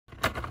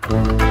Dear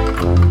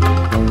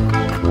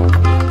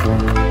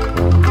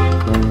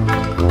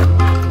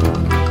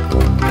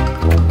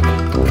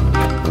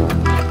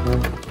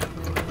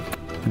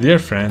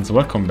friends,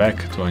 welcome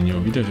back to a new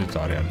video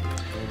tutorial.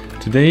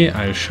 Today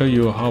I'll show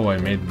you how I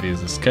made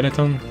this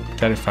skeleton,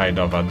 terrified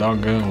of a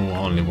dog who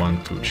only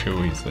wants to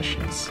chew his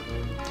shins.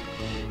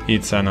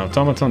 It's an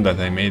automaton that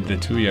I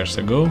made 2 years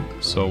ago,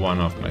 so one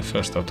of my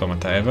first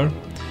automata ever.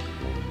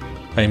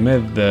 I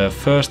made the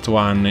first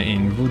one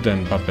in wood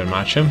and paper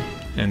mache,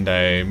 and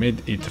I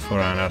made it for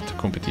an art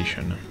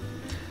competition.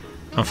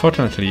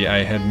 Unfortunately,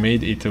 I had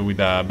made it with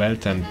a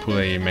belt and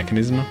pulley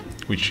mechanism,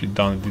 which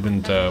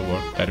didn't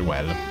work very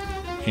well.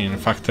 In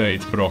fact,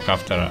 it broke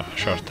after a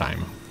short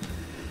time.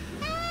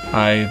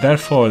 I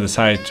therefore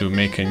decided to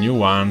make a new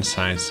one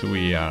since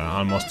we are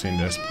almost in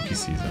the spooky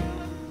season.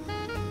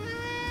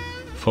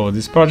 For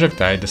this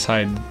project I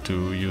decided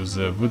to use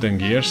wooden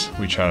gears,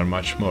 which are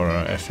much more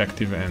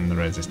effective and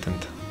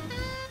resistant.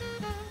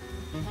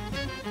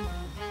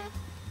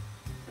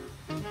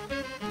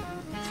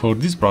 For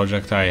this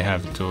project I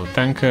have to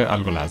thank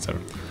Algolaser,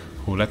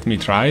 who let me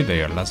try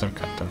their laser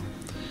cutter.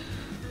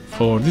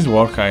 For this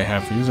work I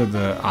have used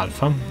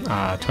Alpha,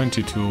 a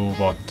 22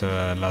 watt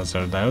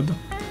laser diode,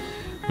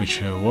 which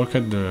worked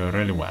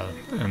really well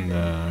and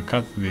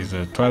cut this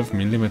 12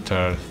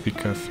 mm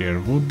thick fir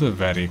wood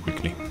very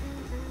quickly.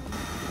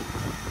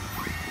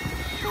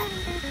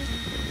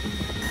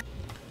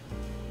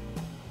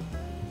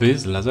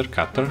 This laser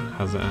cutter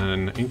has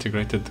an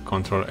integrated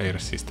control air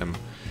system,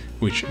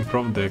 which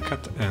improves the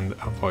cut and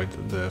avoids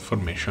the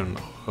formation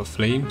of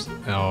flames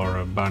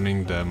or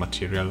burning the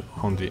material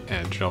on the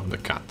edge of the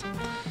cut,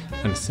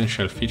 an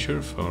essential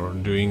feature for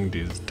doing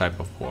this type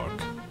of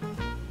work.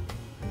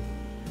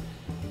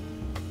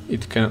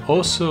 It can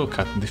also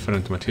cut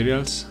different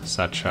materials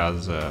such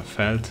as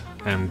felt,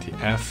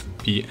 MDF,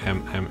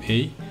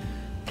 PMMA,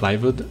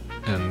 plywood,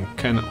 and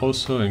can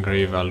also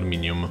engrave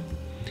aluminium.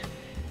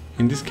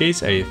 In this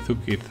case I took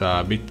it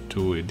a bit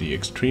to the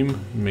extreme,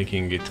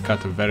 making it cut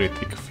very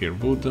thick fir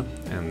wood,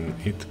 and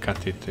it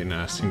cut it in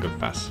a single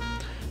pass,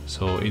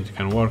 so it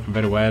can work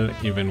very well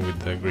even with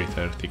the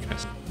greater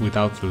thickness,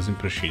 without losing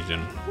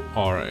precision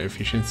or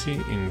efficiency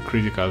in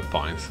critical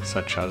points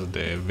such as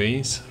the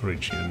veins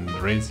reaching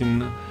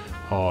resin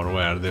or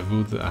where the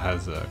wood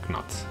has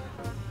knots.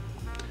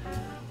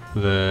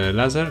 The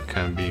laser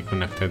can be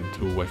connected to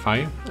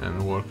Wi-Fi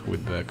and work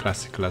with the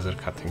classic laser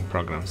cutting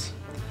programs.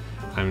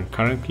 I'm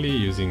currently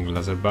using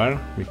Laser Bar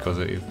because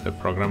it's the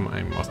program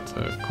I'm most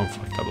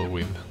comfortable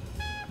with.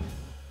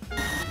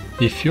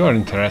 If you are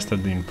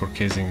interested in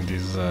purchasing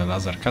this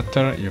laser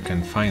cutter, you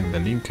can find the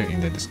link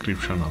in the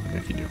description of the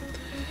video.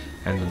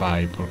 And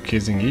by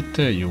purchasing it,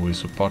 you will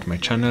support my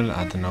channel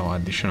at no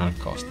additional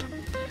cost.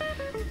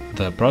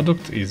 The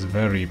product is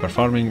very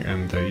performing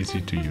and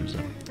easy to use,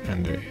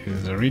 and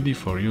is ready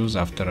for use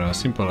after a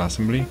simple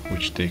assembly,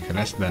 which takes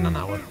less than an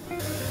hour.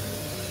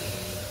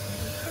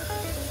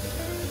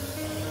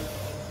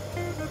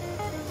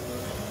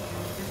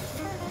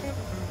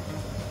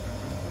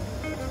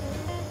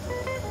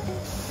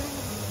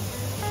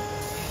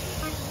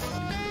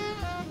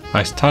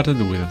 I started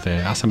with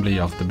the assembly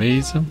of the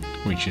base,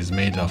 which is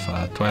made of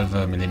a 12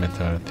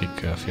 mm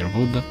thick fir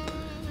wood.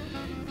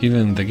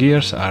 Even the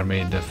gears are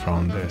made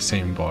from the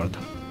same board.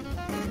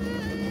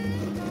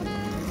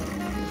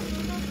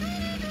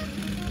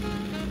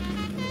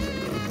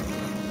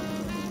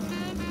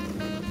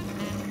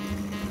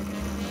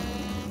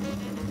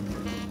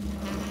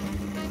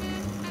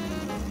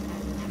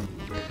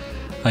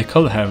 I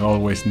could have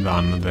always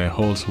done the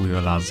holes with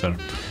a laser,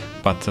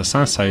 but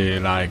since I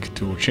like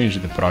to change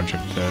the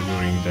project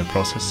during the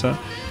process,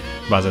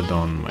 based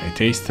on my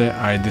taste,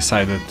 I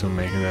decided to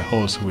make the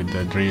holes with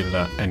the drill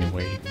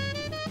anyway.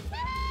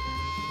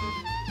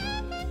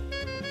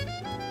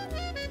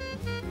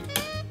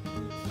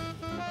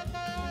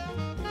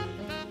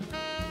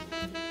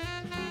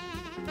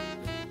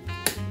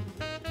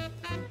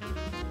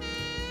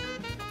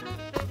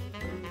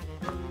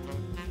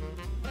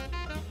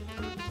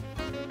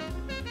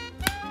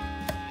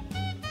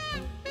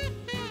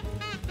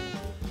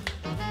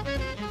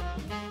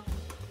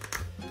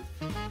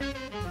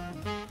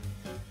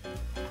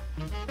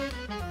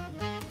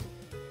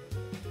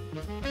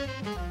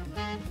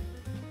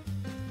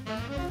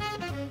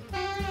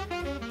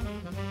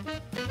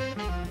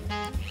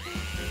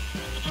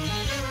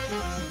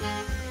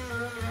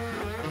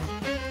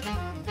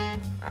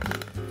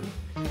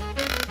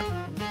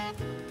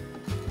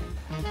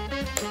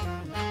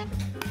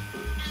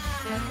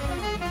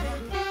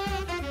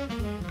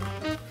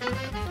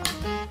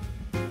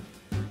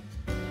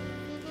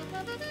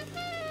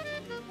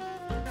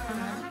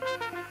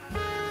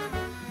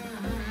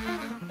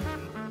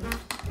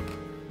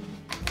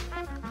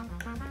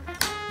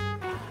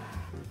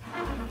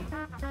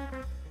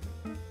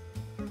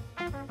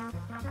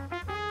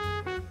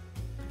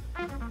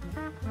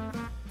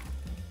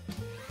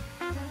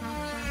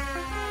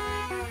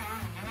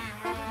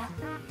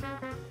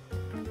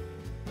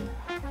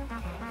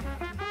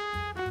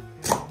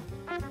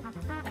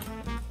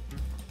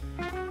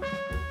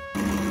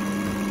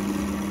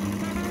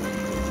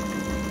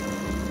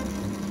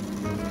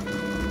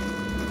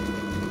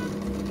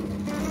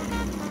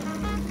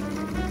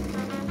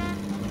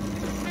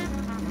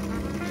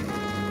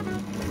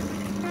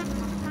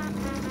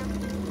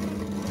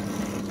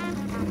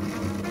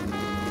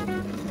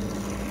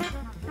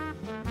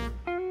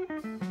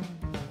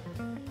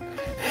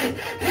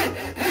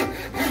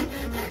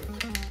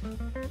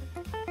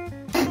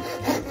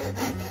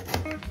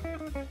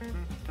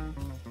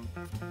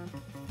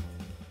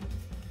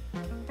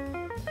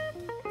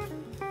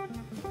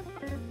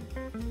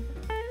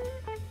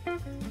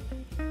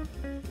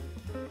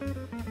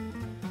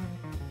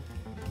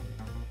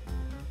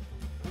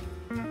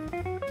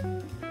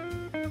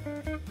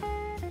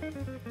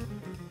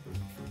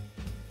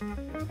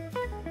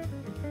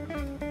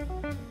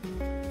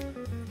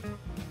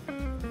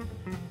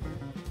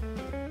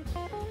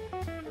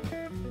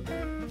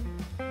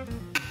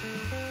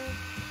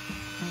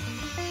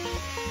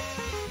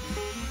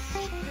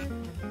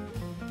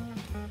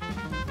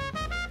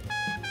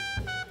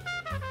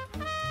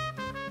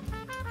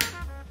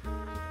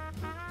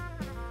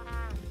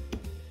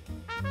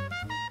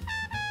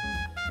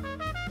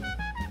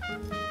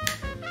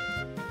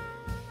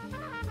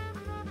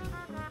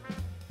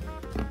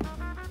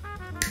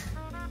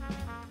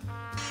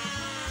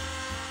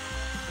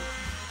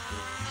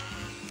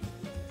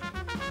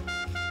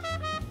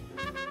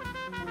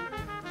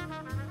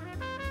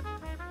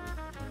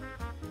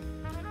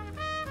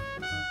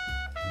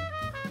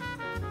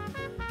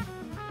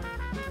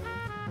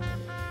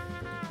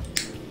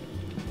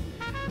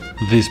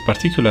 This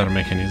particular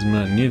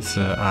mechanism needs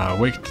a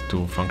weight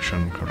to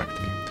function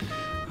correctly.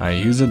 I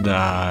used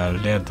a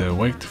lead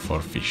weight for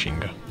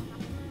fishing.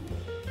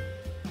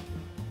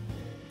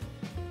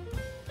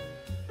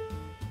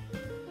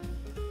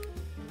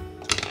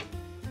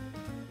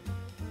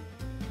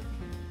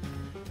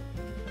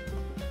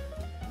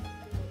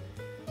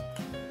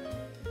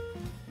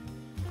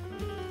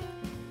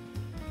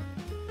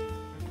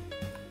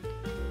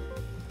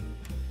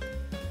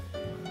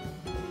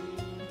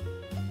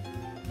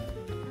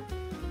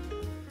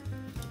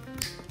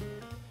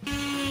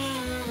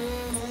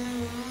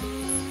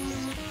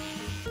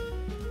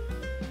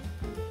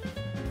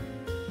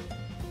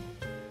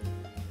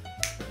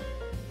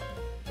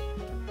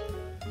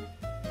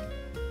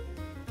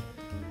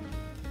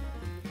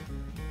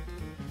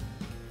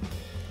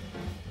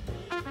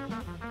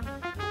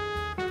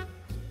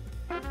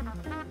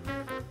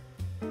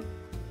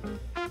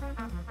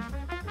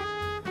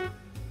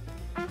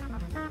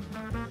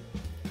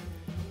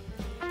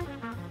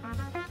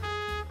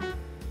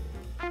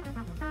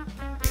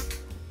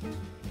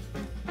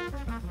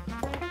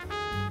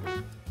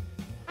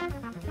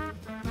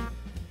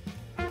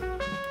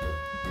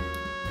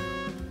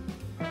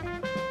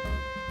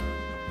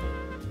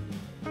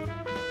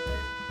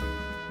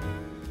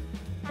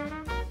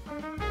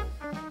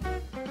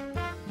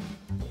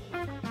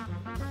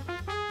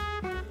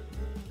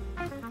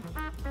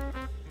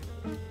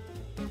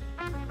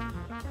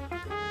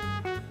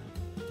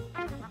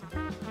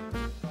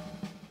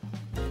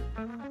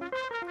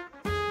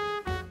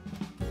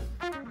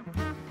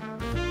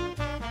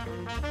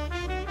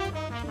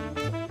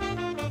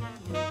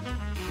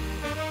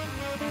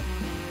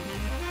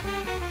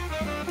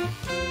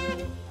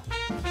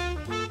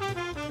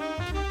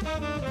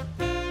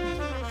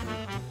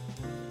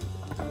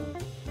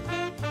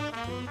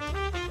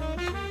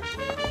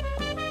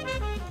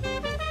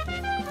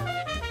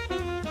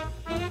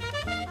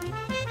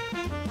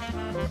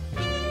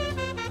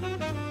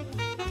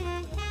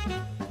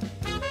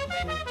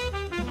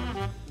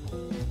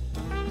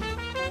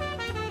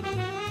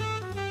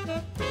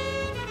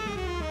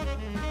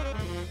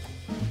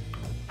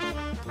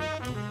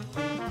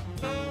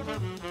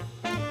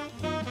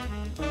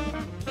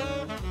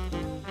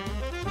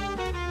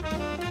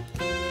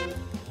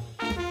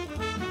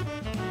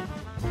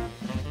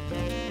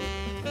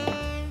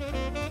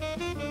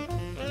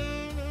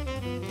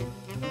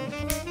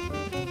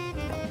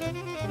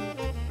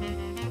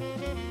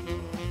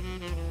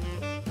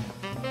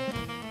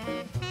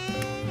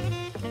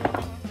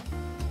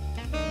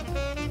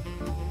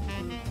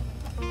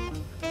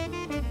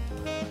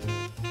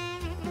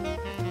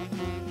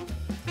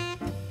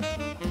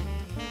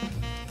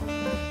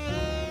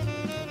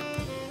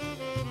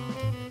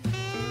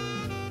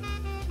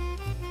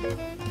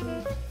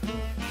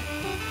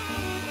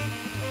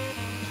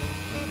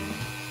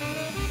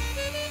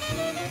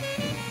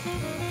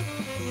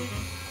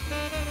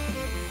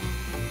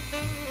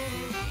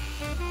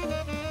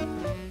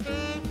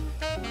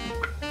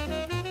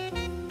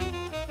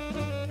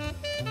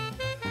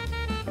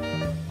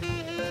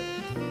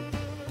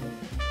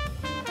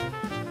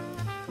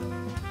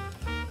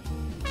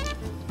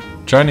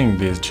 Joining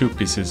these two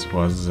pieces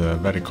was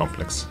very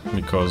complex,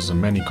 because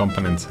many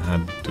components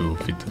had to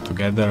fit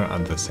together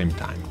at the same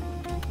time.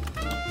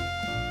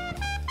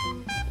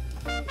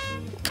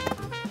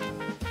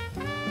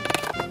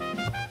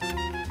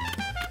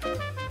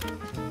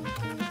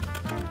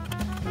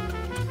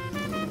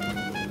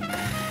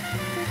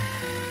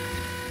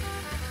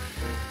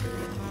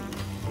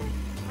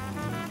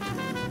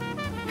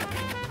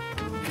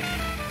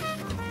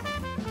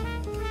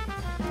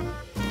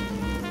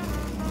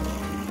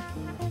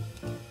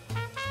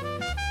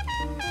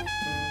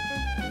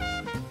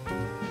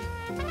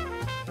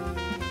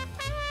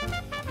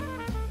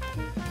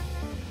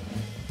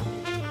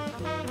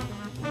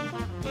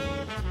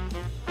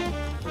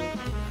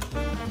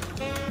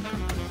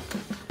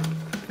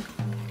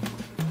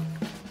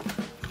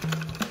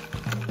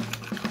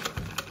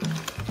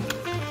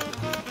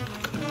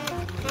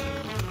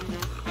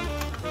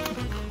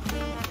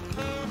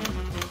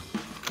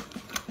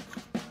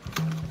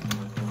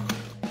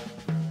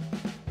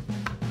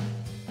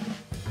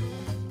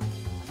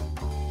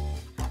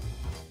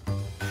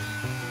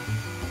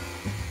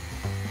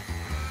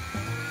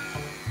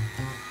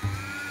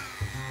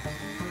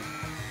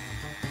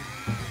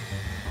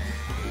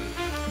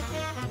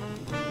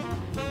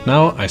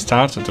 Now I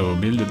start to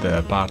build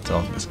the part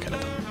of the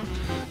skeleton.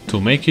 To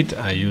make it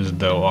I use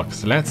the oak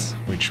slats,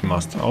 which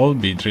must all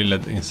be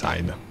drilled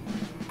inside.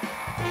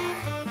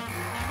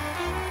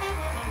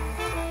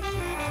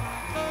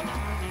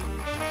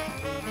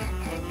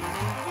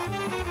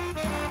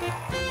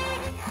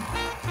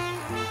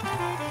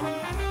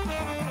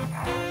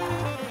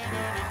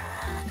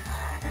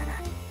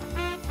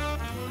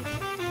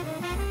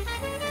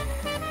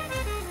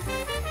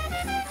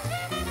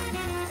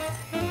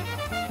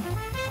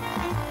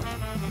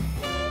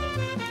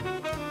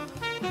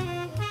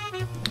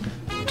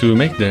 To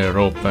make the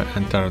rope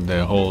enter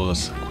the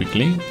holes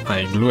quickly,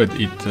 I glued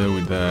it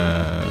with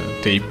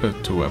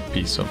tape to a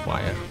piece of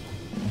wire.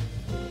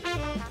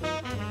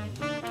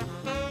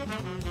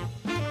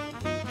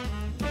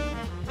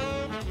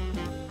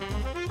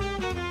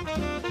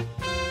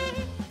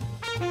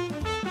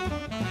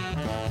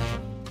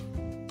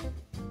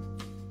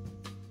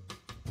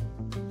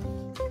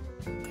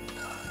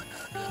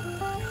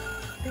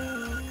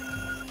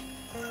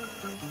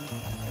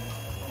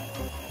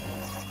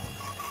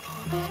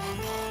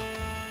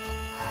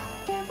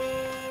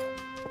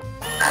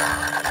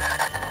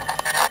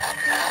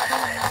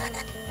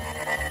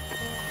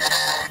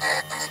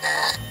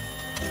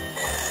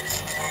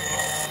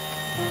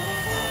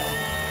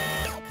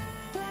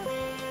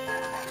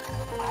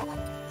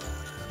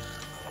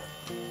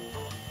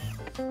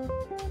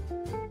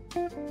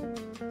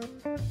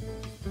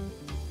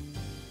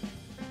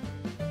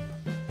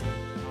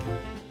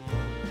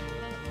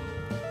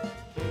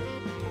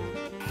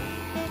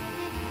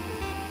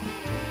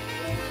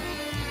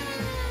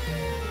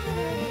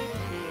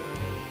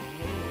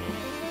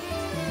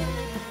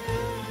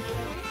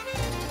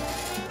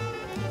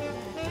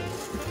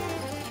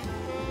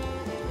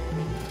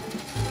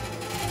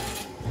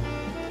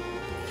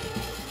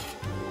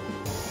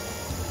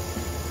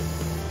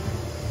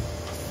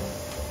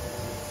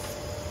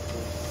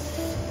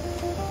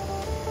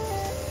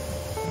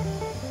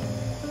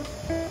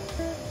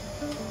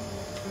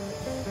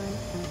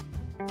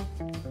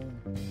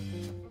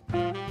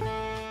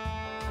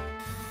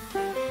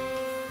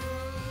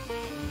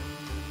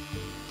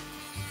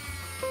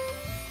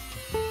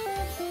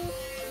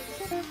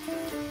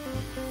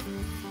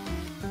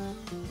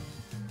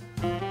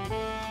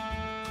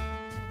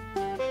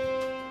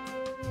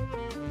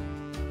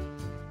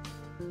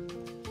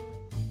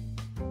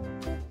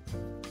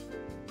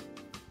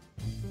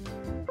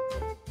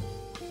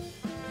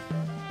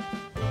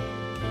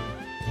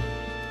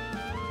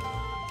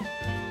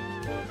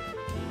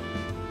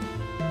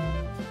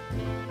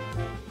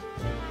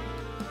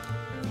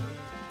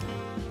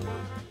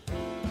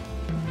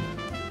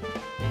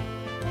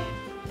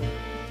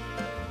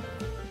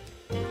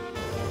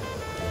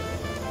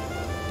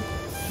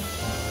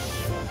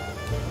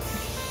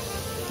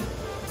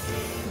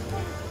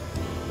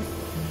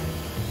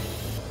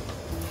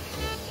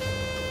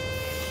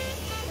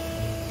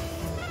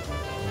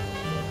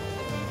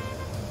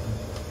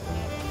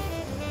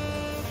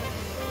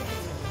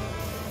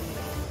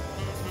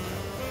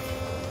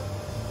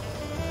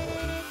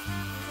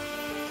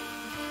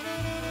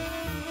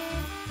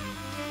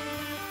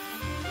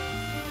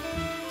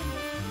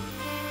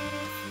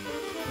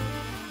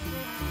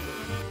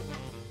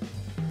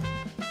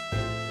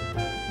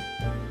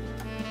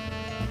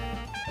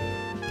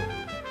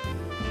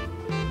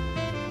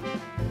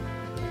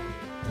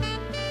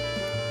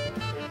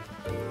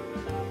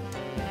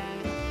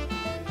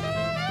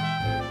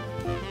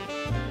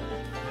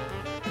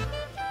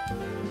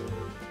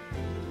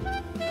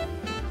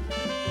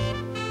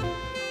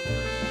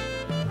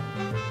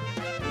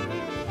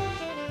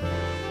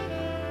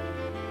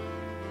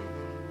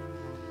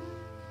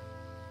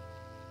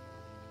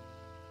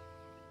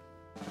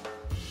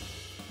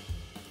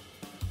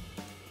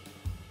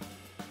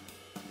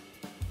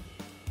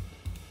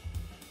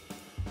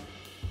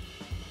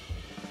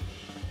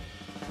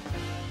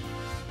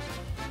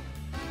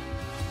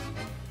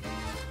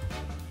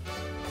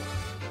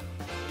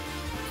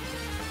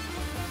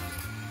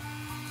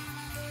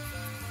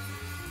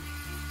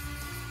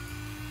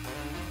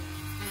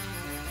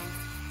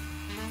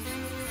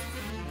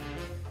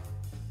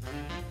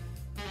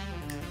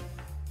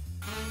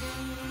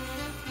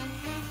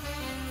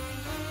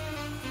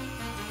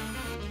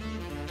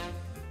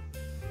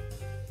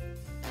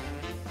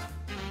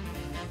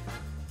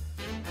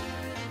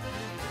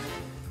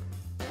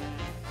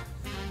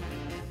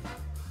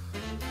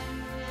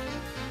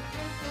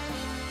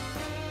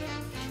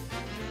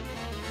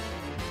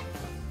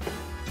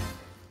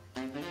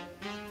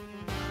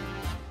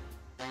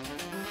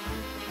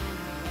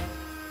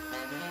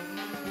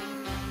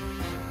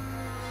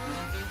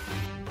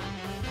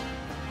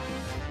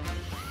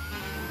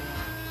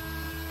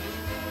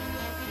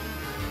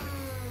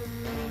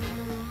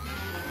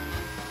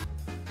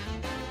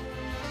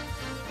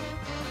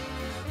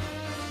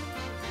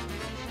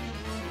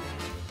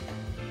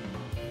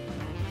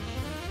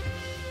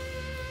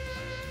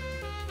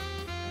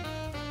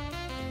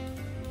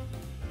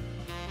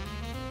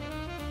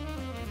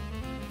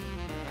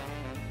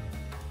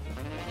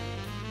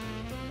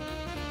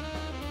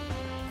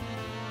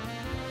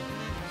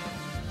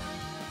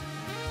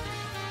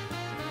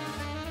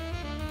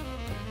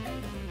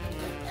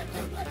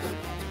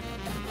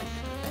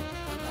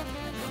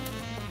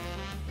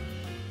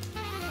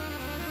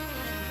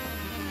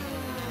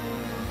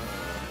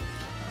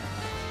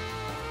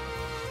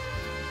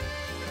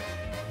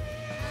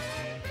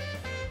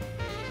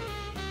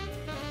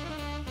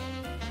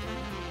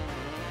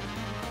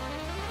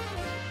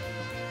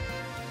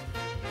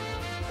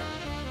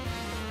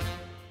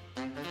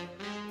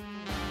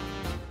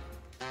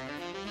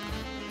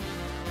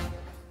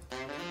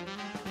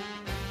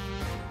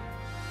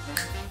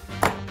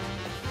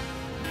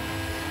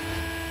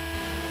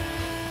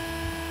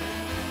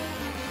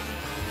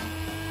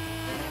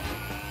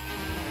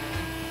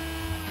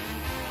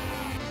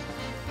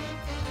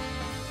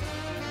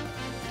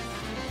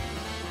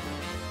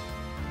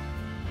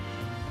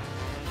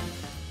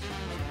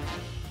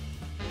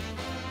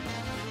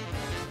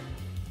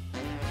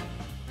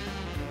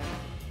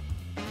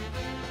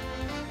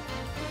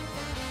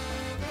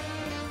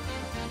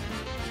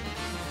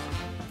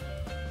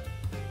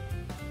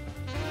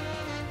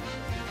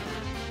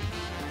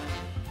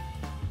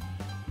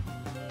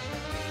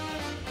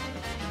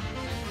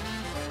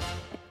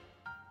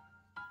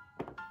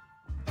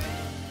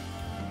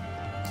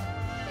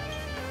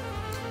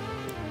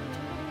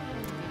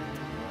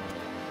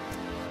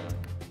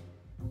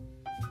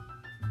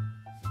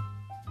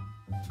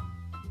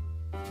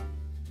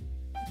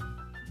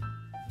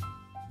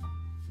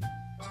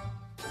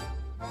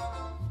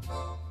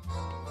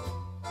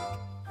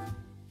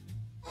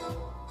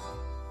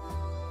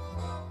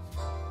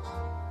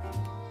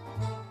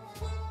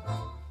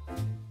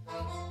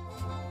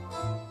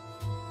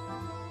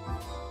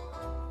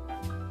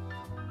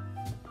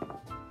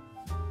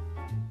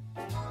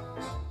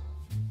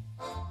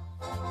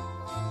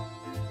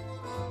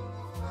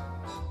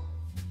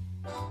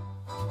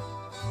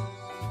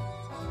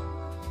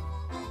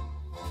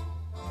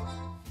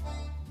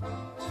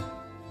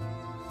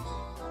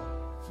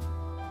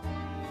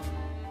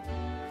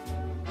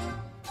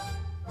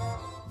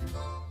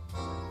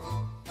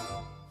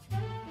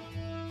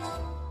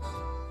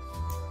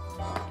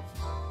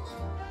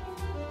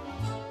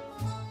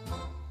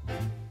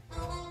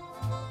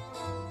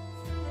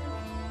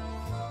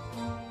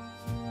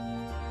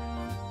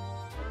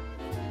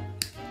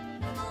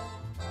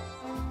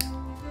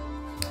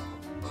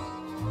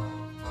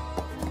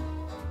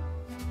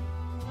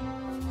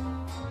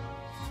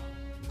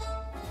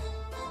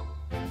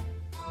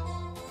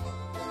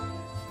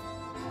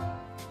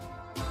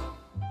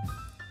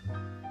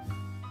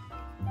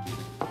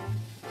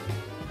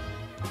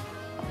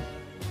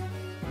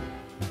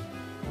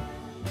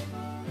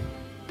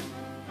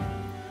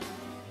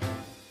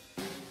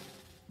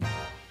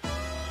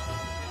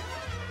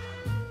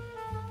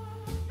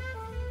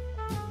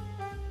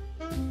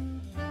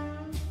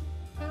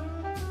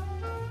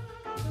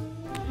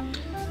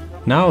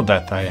 Now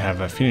that I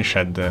have finished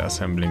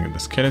assembling the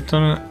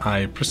skeleton,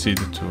 I proceed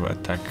to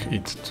attack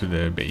it to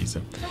the base.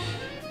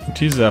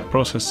 It is a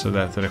process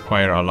that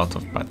requires a lot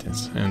of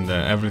patterns, and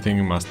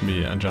everything must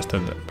be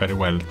adjusted very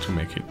well to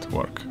make it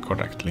work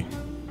correctly.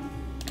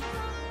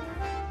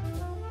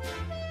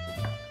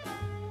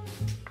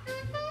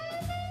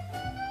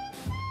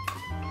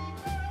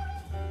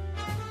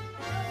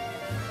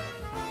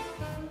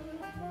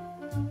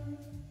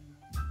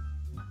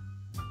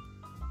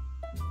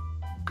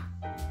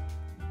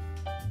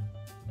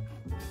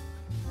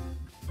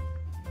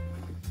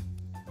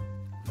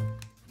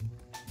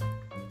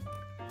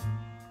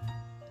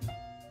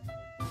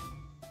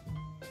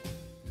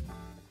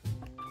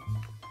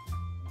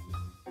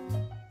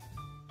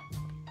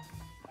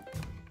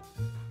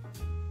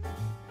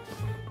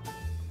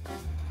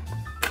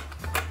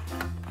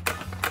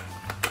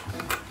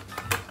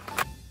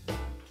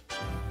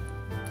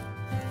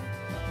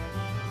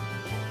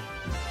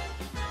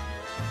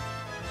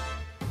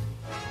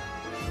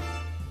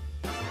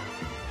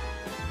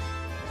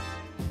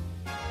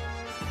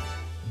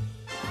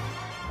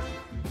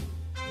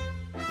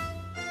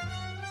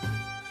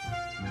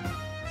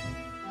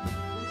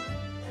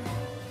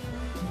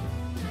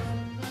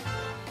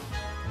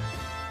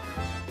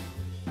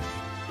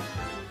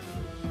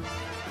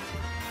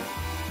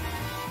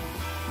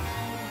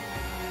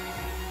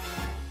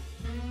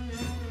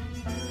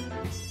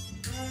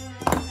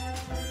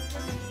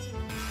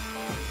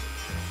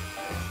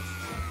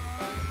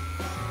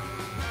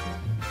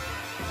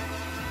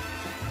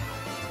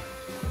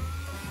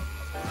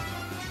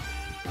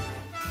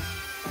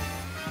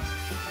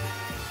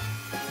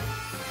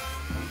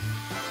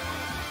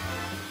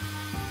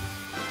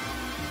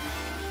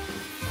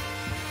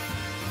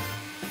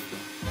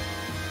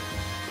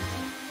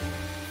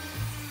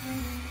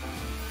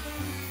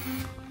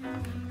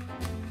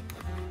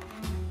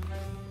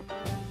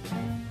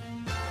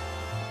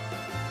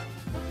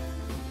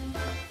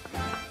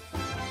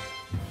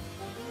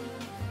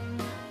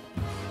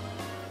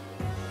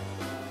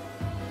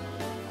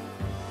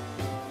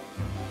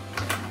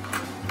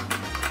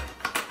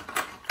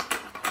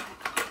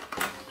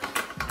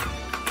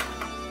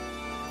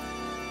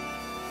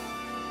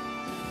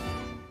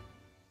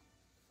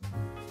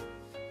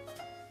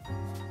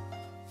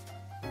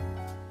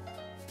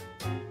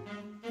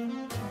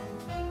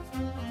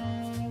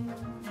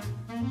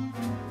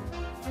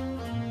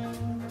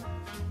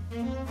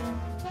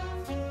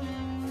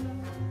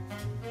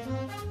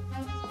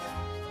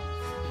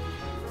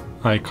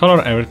 I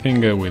color everything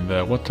with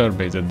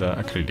water-based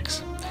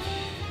acrylics.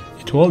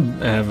 It would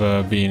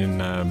have been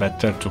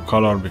better to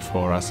color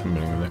before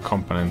assembling the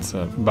components,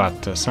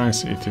 but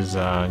since it is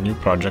a new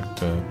project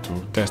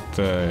to test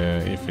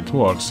if it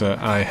works,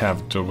 I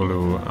have to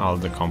glue all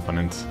the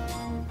components.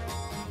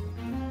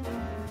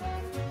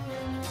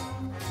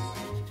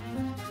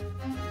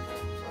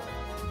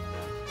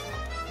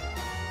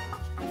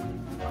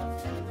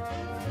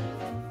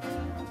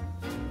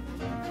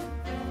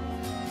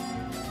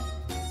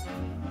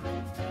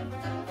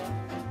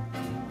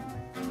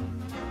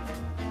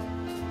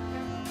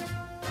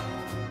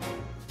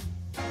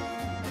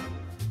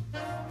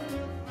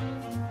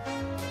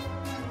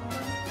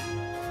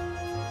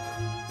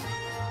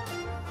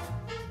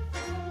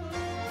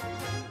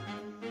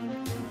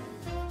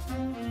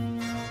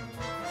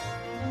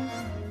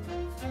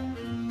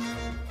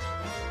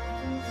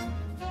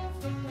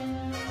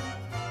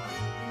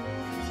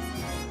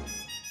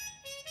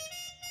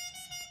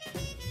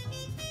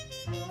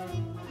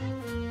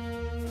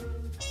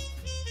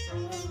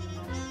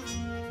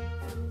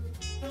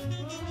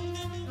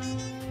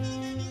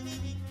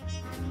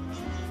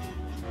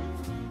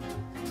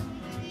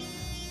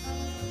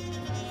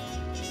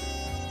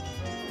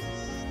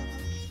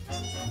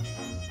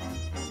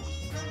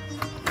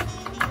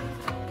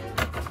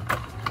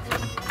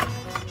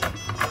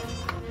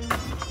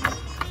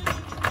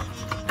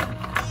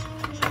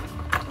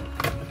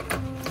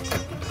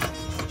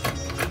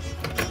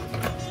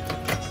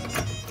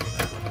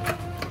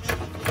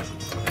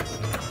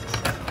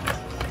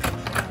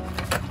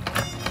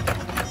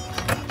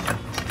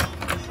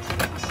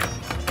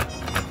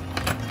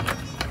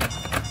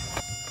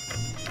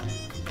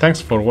 Thanks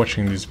for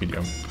watching this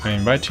video. I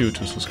invite you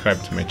to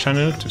subscribe to my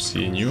channel to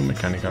see new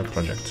mechanical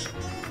projects.